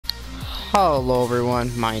Hello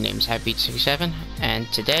everyone, my name is Happy67 and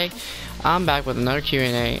today I'm back with another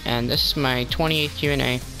Q&A, and this is my 28th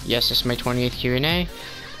Q&A. Yes, this is my 28th Q&A.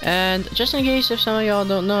 And just in case if some of y'all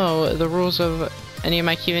don't know the rules of any of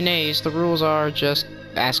my Q&As, the rules are just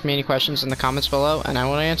ask me any questions in the comments below and I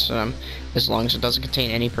will answer them, as long as it doesn't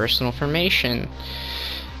contain any personal information.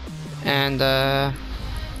 And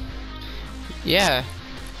yeah.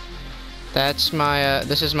 That's my,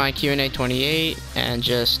 this is my Q&A 28, and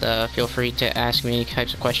just feel free to ask me any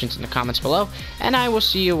types of questions in the comments below, and I will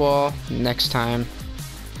see you all next time.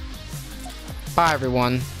 Bye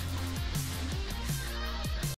everyone.